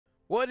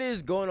What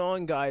is going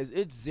on, guys?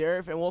 It's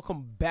Zarif, and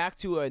welcome back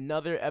to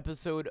another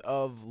episode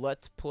of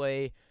Let's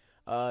Play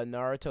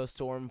Naruto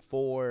Storm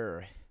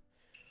 4.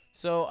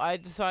 So I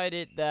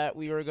decided that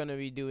we were going to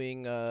be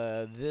doing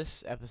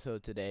this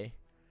episode today,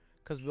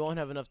 because we won't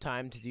have enough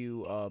time to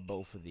do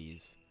both of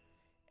these.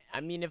 I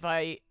mean, if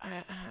I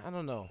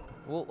don't know.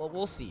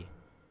 We'll see.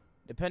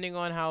 Depending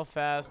on how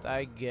fast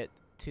I get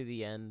to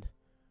the end,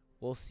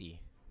 we'll see.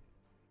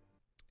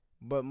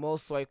 But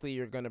most likely,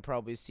 you're gonna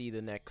probably see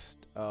the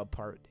next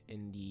part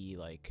in the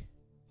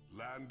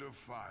Land of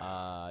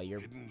Fire. you're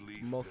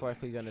most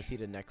likely gonna see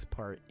the next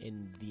part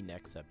in the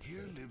next Here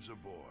episode, lives a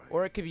boy.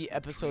 or it could be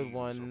episode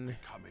Dreams of 1,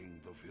 becoming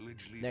the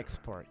village leader,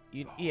 next part.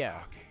 the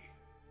Yeah.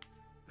 Hokage.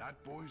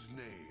 That boy's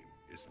name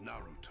is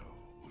Naruto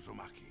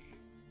Uzumaki.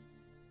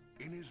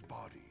 In his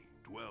body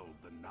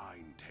dwelled the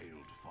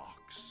nine-tailed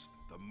fox,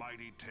 the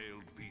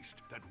mighty-tailed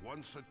beast that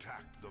once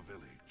attacked the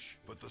village.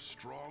 But the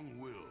strong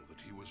will that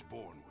he was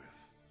born with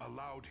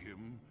allowed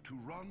him to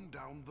run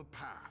down the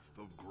path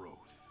of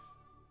growth.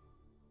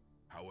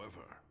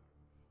 However,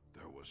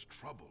 there was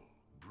trouble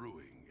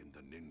brewing in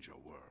the ninja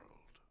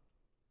world.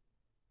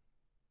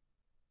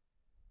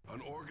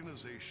 An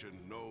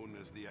organization known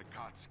as the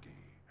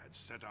Akatsuki had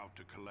set out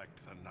to collect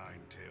the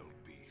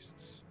nine-tailed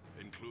beasts,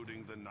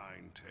 including the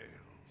Nine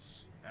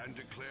Tails, and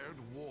declared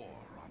war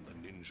on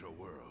the ninja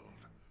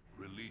world,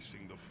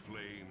 releasing the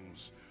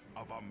flames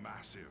of a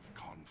massive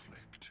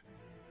conflict.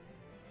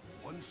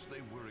 Once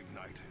they were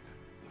ignited,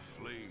 the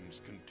flames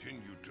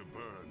continued to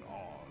burn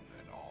on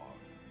and on.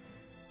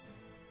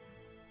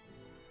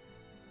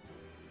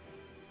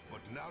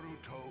 But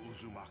Naruto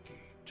Uzumaki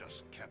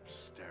just kept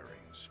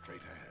staring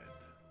straight ahead.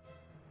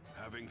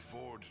 Having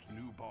forged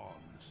new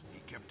bonds, he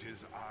kept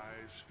his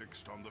eyes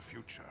fixed on the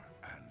future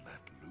and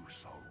let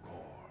loose a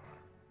roar.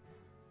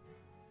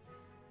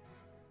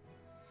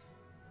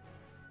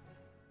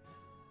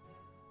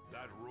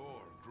 That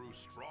roar grew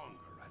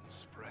stronger and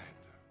spread.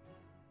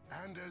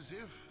 And as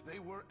if they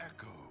were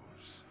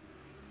echoes,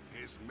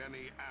 his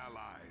many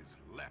allies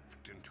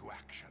leapt into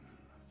action.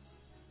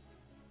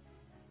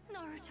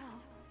 Naruto.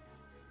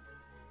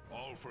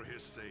 All for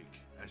his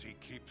sake, as he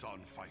keeps on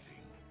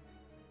fighting.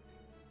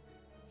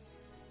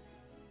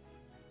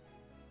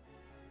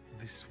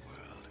 This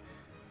world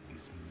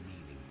is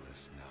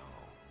meaningless now.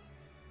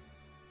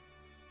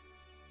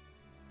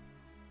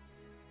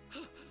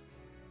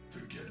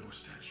 The ghetto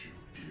statue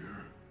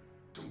here?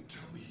 Don't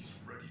tell me he's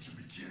ready to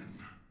begin.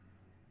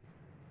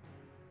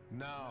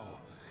 Now,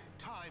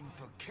 time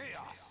for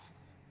chaos!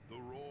 The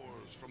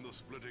roars from the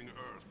splitting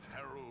earth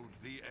herald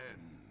the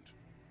end.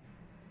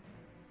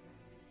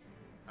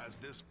 As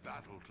this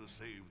battle to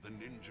save the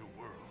ninja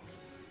world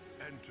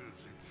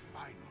enters its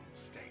final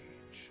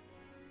stage.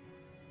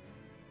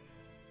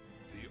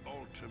 The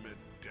ultimate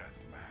death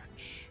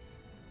match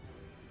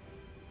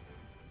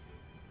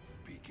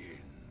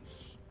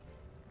begins.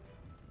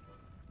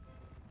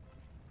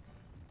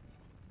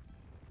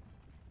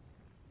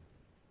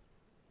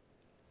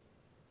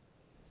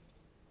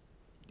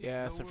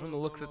 Yeah, so from the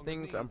looks of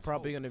things, I'm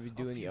probably gonna be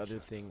doing the other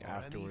thing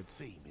afterwards.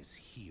 Famous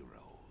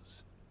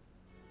heroes.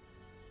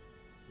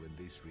 When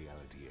this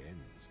reality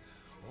ends,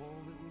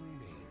 all that will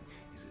remain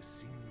is a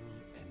single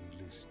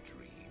endless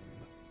dream.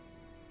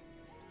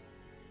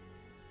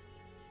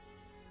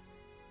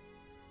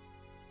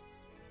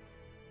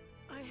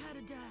 I had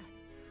a dad,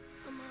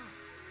 a mom,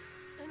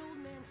 an old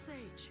man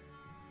sage.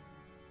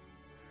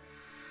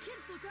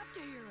 Kids look up to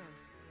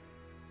heroes.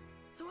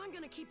 So I'm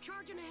gonna keep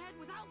charging ahead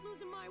without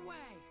losing my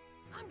way.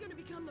 I'm gonna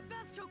become the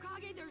best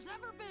Hokage there's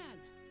ever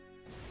been.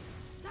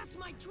 That's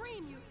my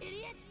dream, you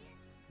idiot!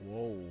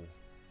 Whoa.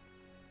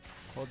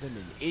 Called him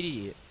an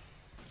idiot.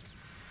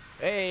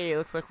 Hey,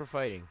 looks like we're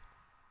fighting.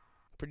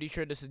 Pretty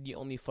sure this is the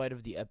only fight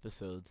of the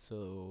episode,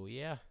 so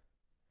yeah.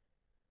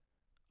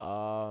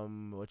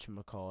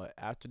 Whatchamacallit,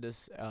 after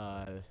this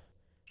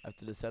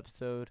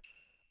episode,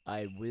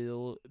 I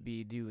will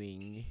be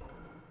doing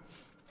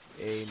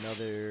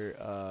another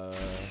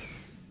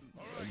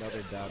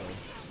battle.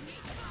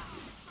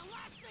 The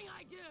last thing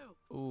I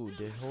do! Ooh,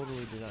 they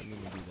totally did not mean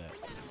to do that.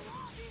 It'll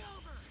all be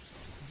over!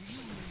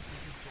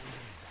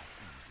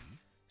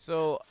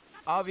 So,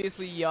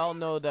 obviously, y'all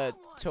know that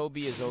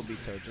Toby is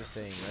Obito, just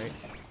saying, right?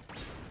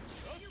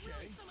 You're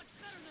really so much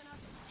better than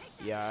us. Take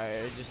that. Yeah,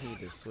 I just need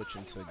to switch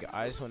into.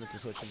 I just wanted to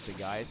switch into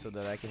Guy so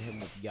that I can hit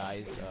him with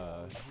Guy's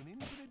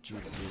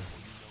jutsu.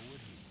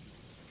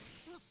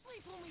 We'll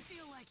sleep when we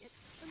feel like it,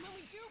 and when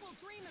we do, we'll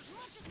dream as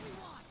much as we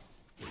want.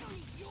 We don't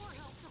need your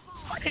help to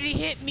follow. Why did he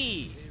hit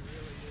me?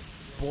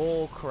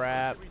 Bull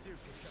crap.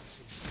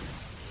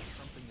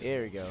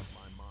 There we go.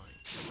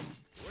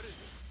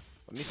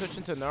 Let me switch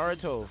into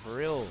Naruto for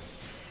real.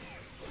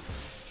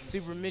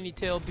 Super mini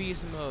tail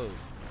beast mode.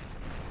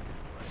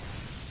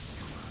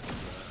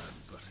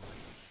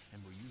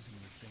 And we're using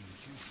the same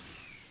jutsu,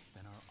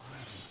 then our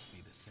eyes must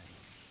be the same.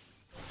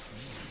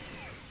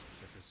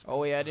 Oh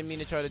wait, I didn't mean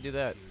to try to do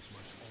that. Must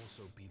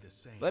also be the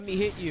same. Let me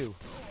hit you.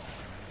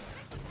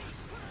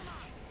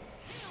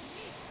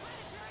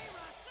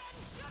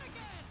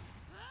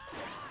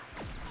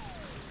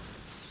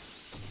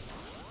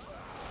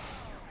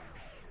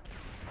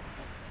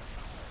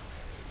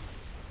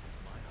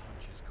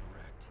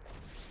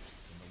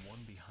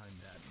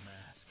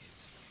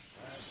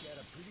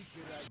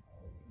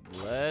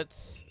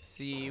 let's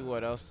see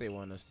what else they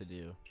want us to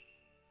do.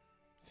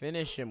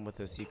 Finish him with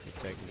a secret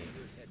technique.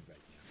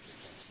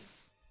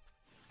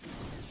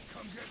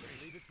 Come get me.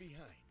 Leave it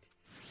behind.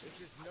 This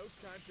is no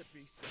time to be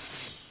silly.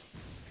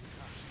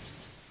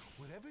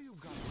 Whatever you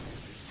got,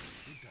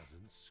 it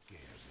doesn't scare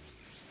me.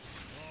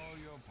 All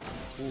your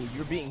power. Ooh,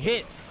 you're being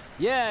hit.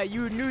 Yeah,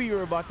 you knew you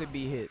were about to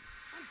be hit.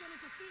 I'm gonna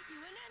defeat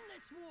you and end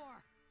this war.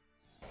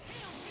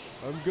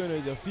 I'm gonna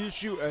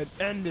defeat you and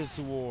end this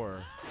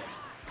war.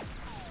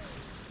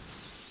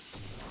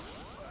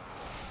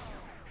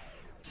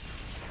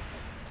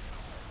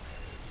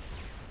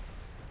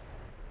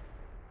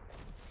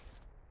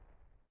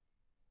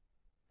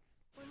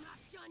 We're not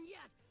done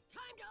yet.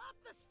 Time to up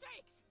the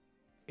stakes.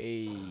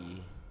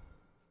 Hey.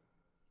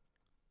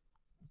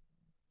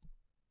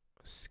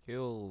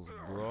 Skills,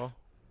 bro.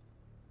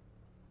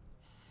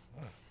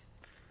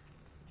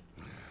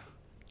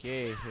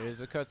 Okay, here's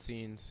the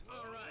cutscenes.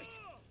 All right.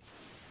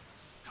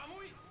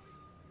 Kamui.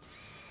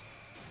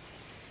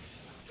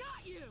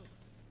 Got you.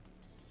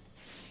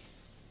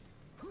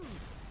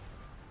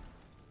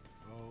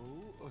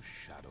 Oh, a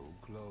shadow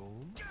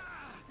clone.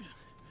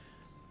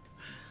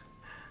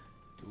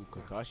 Ooh,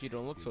 Kakashi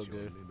don't look so It's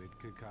your good. limit,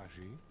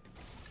 Kakashi.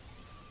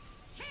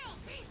 Tail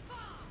beast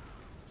bomb.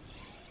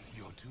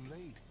 You're too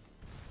late.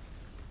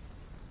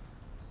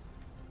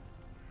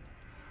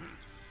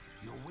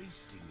 You're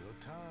wasting your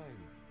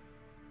time.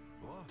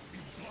 What?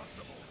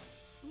 Impossible!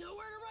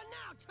 Nowhere to run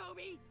now,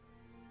 Toby.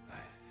 I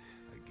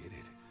get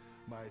it.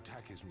 My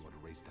attack isn't what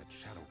erased that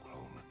shadow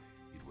clone.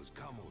 It was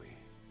Kamui.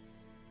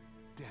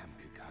 Damn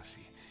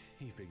Kakashi.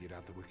 He figured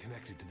out that we're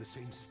connected to the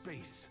same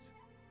space.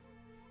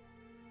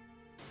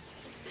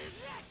 This is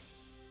it.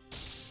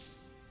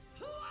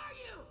 Who are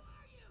you?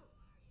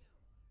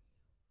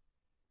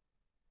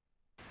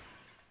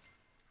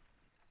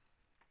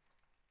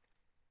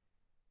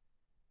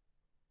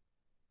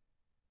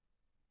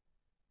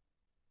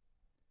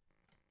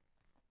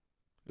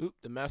 Oop,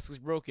 the mask is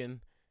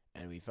broken,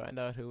 and we find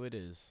out who it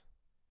is.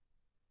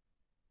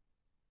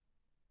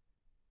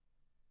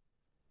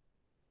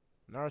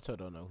 Naruto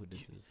don't know who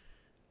this is.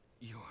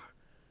 You're...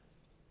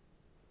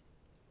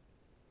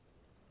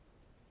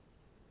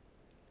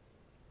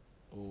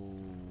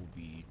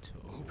 Obito.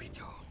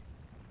 Obito.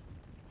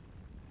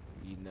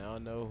 We now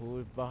know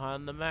who's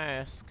behind the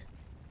mask.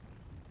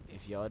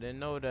 If y'all didn't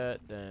know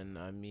that, then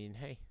I mean,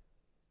 hey.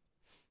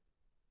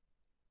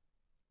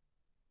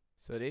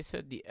 So they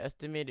said the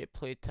estimated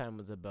playtime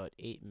was about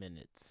 8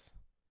 minutes.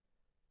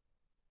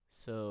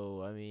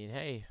 So, I mean,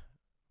 hey.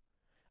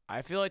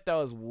 I feel like that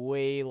was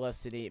way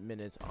less than 8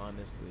 minutes,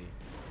 honestly.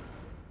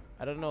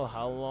 I don't know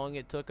how long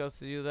it took us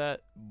to do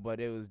that, but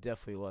it was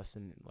definitely less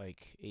than,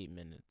 like, 8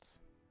 minutes.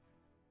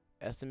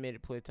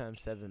 Estimated playtime,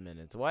 7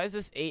 minutes. Why is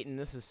this 8 and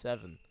this is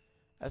 7?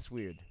 That's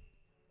weird.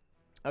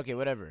 Okay,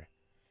 whatever.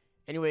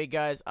 Anyway,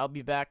 guys, I'll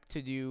be back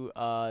to do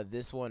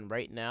this one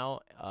right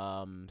now.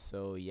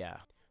 So, yeah.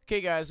 Okay,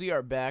 guys, we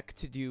are back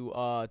to do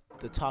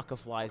the Taka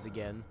Flies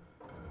again.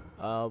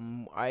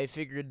 I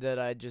figured that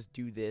I'd just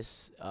do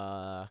this.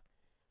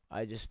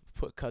 I just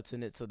put cuts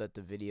in it so that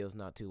the video's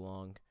not too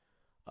long.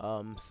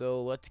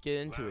 So let's get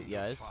into it, Land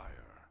guys. of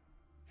Fire,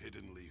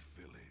 Hidden Leaf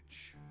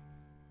Village.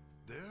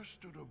 There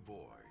stood a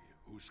boy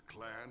whose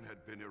clan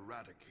had been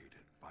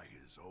eradicated by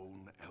his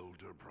own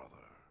elder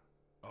brother.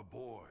 A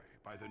boy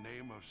by the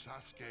name of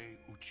Sasuke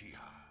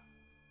Uchiha.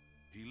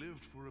 He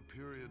lived for a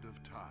period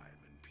of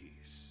time in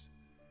peace.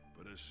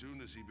 But as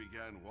soon as he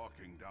began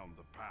walking down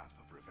the path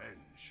of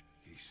revenge,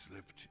 he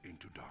slipped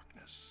into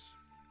darkness.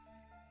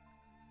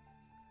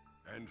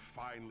 And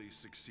finally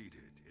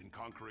succeeded in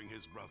conquering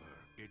his brother,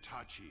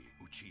 Itachi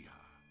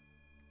Uchiha.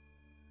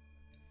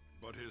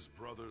 But his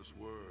brother's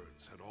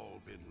words had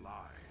all been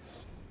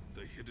lies.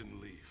 The Hidden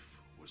Leaf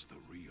was the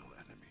real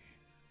enemy.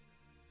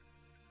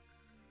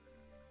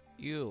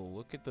 Ew,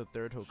 look at the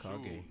third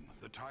Hokage. Soon,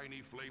 the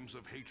tiny flames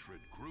of hatred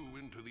grew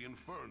into the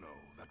inferno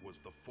that was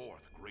the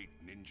fourth great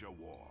ninja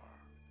war.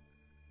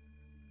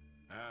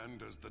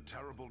 And as the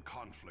terrible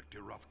conflict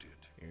erupted,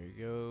 Here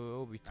you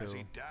go, Obito. as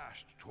he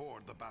dashed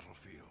toward the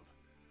battlefield,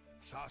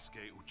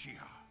 Sasuke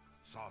Uchiha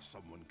saw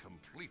someone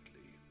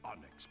completely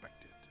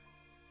unexpected.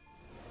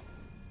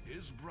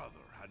 His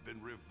brother had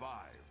been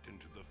revived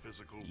into the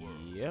physical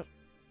world. Yep.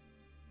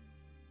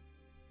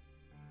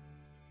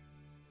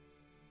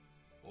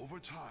 Over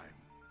time,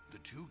 the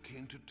two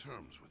came to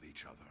terms with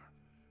each other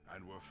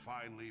and were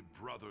finally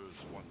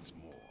brothers once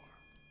more.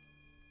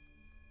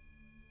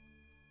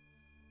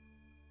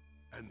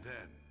 And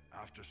then,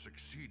 after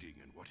succeeding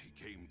in what he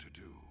came to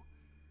do,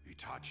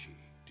 Itachi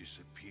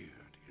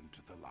disappeared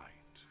into the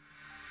light.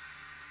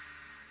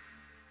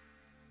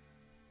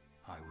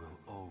 I will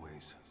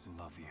always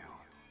love you.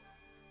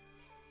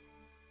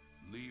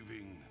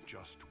 Leaving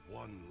just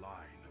one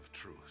line of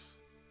truth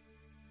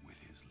with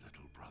his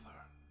little brother.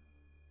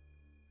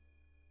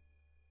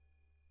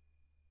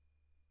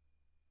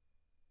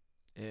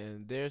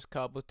 And there's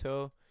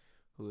Kabuto,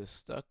 who is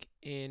stuck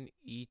in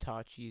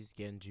Itachi's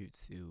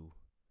Genjutsu.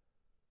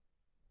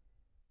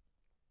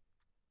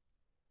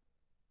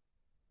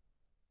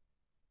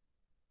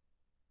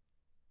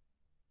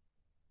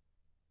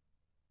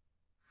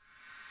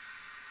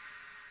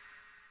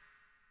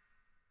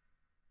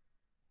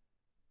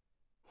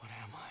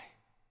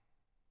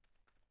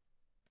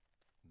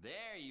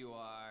 There you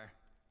are.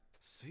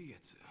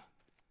 Suigetsu.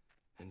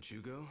 And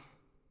Jugo?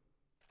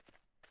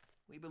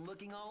 We've been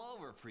looking all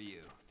over for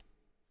you.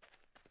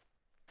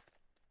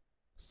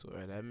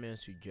 Swear, that man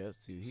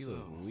Sugetsu, he So,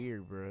 look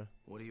weird, bruh.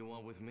 What do you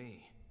want with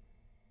me?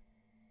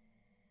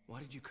 Why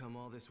did you come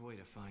all this way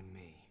to find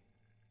me?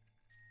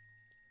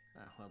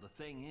 Well, the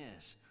thing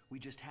is, we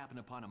just happened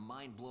upon a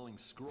mind-blowing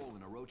scroll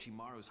in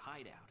Orochimaru's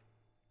hideout.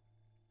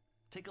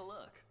 Take a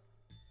look.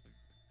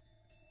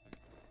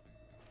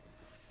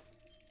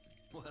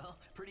 Well,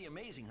 pretty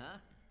amazing, huh?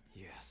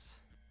 Yes.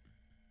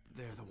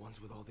 They're the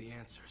ones with all the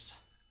answers.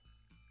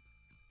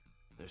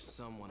 There's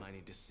someone I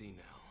need to see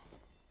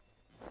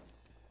now.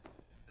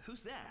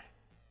 Who's that?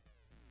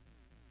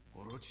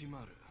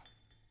 Orochimaru.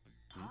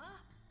 Huh?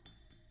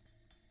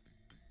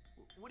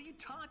 What are you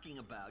talking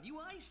about? You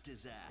iced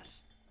his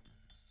ass.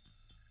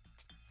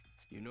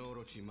 You know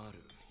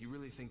Orochimaru. You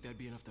really think that'd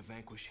be enough to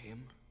vanquish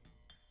him?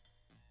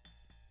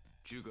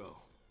 Jugo,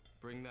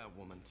 bring that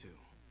woman too.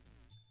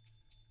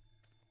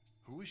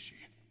 Who is she?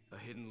 A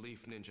hidden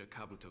leaf ninja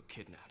Kabuto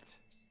kidnapped.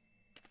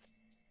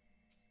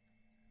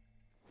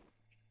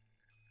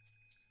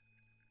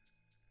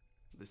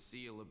 The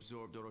seal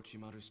absorbed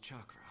Orochimaru's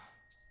chakra.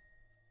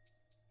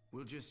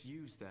 We'll just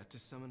use that to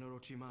summon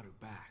Orochimaru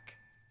back.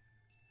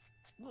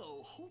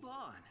 Whoa, hold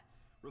on.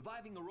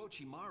 Reviving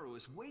Orochimaru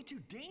is way too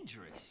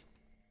dangerous.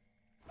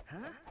 Huh?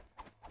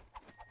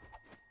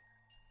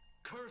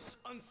 Curse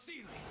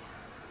unsealing!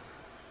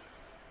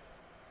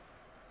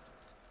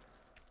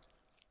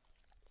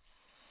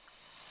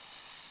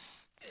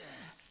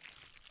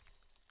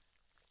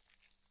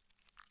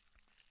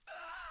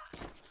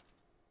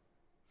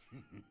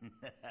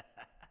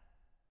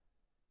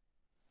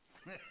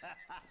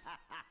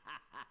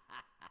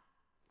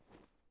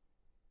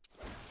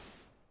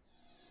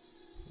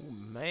 Oh,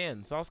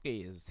 man,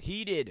 Sasuke is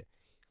heated.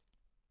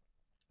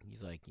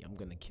 He's like, yeah, I'm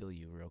gonna kill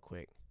you real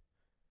quick.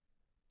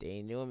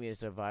 They knew me to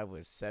survive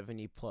with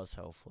 70 plus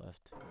health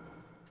left.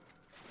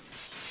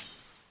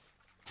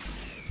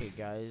 Okay,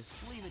 guys,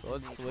 so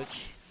let's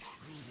switch.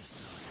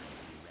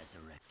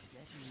 Resurrected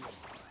at your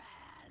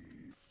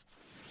hands.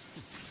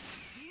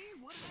 See?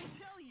 What did I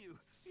tell you?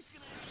 He's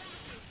gonna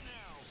attack us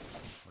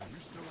now. Are you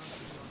still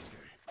after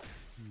Sasuke?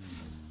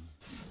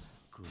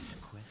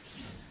 Good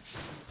question.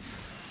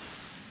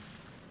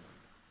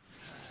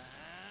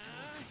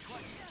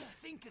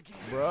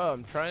 Bruh,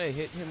 I'm trying to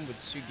hit him with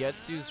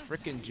Sugetsu's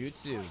freaking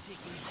jutsu.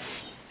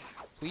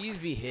 Please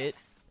be hit.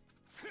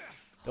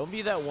 Don't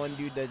be that one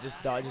dude that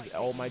just dodges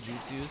all my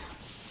jutsus.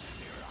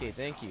 Okay,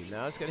 thank you.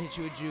 Now it's gonna hit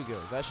you with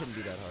Jugos. That shouldn't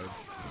be that hard.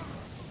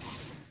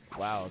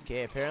 Wow,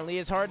 okay, apparently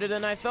it's harder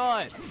than I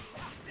thought.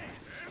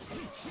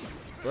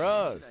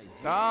 Bruh,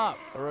 stop.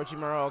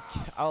 Orochimaru,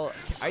 I'll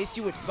ice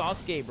you with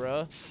Sasuke,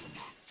 bruh.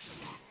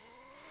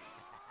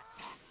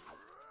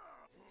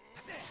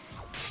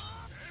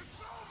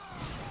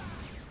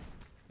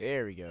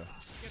 There we go.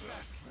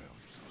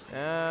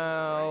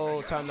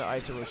 Now, time to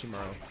ice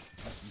Orochimaru.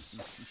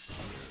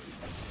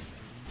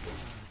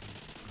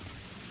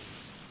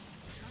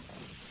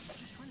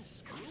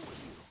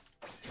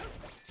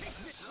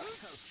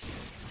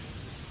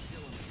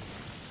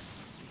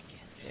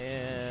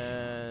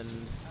 And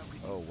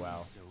oh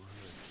wow.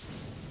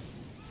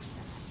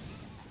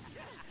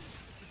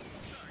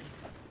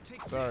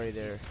 Sorry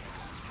there.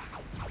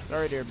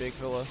 Sorry there, big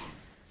fella.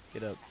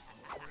 Get up.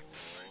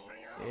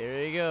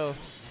 There you go.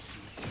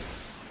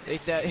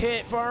 Take that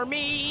hit for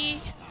me.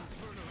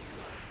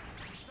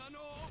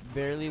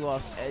 Barely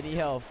lost any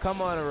health.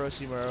 Come on,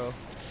 Orochimaru.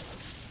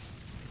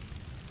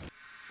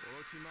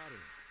 Orochimaru,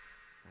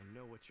 I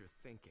know what you're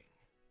thinking.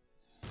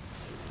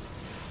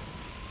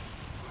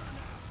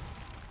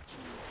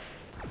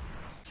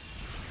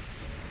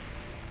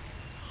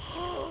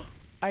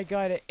 I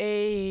got an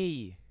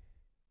A.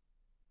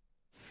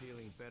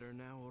 Feeling better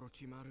now,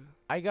 Orochimaru?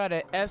 I got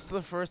an S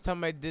the first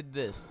time I did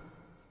this.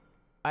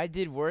 I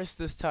did worse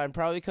this time,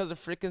 probably because of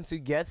freaking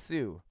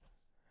Sugetsu.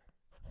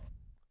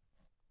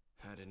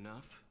 Had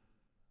enough?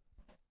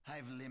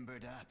 I've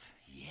limbered up,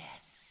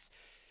 yes.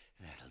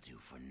 That'll do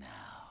for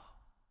now.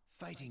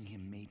 Fighting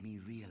him made me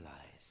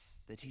realize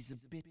that he's a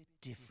bit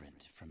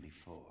different from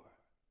before.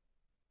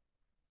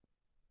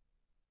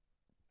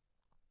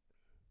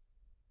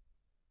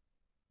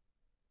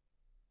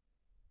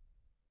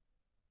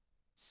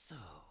 So,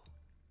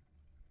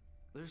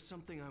 There's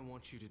something I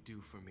want you to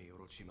do for me,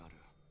 Orochimaru.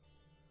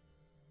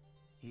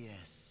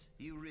 yes,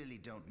 you really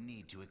don't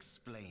need to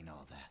explain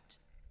all that.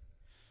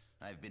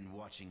 I've been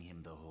watching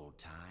him the whole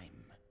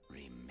time,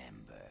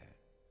 remember?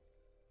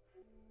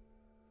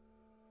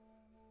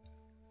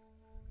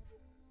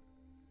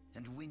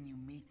 And when you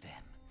meet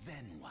them,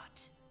 then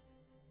what?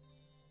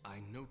 I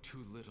know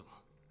too little.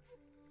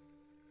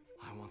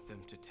 I want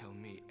them to tell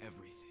me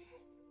everything.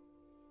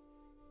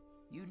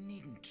 You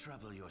needn't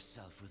trouble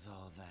yourself with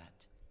all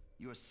that.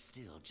 You're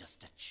still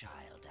just a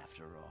child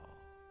after all.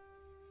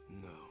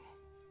 No.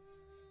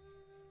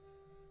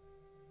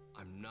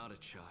 I'm not a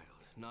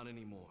child, not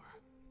anymore.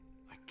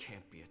 I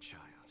can't be a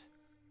child.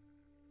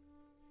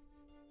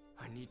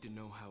 I need to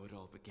know how it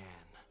all began.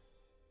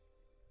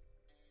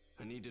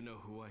 I need to know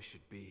who I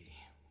should be,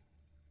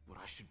 what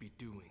I should be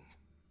doing.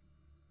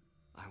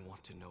 I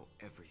want to know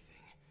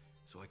everything,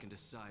 so I can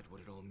decide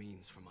what it all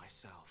means for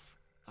myself.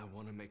 I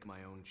want to make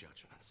my own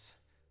judgments.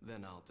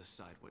 Then I'll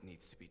decide what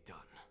needs to be done.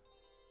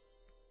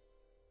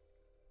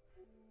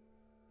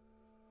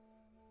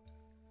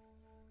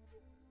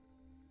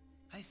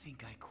 I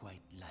think I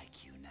quite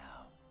like you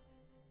now.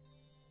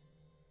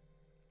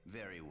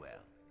 Very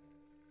well.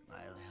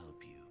 I'll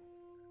help you.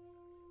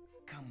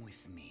 Come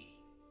with me.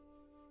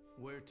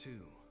 Where to?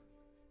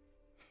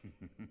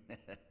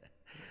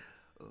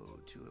 Oh,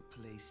 to a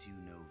place you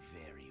know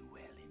very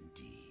well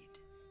indeed.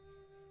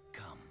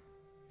 Come,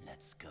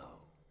 let's go.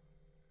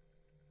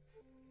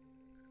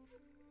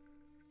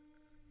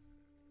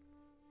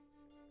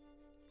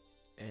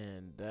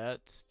 And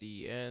that's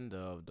the end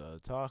of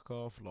the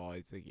Taco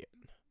Flies again.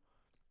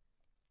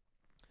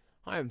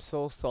 I am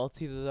so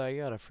salty that I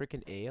got a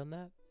freaking A on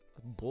that.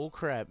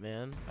 Bullcrap,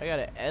 man. I got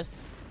an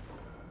S.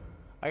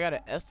 I got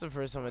an S the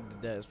first time I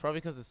did that. It's probably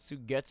because it's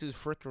Sugetsu's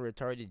freaking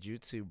retarded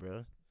jutsu,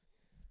 bro.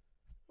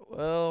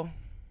 Well,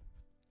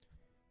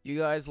 you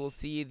guys will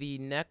see the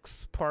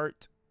next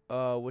part,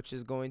 which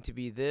is going to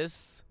be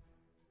this.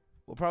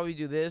 We'll probably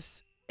do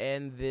this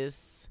and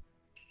this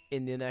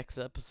in the next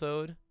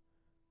episode.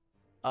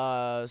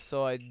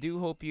 So I do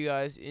hope you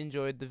guys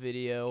enjoyed the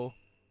video,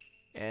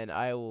 and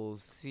I will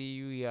see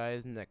you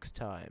guys next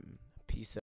time. Peace out.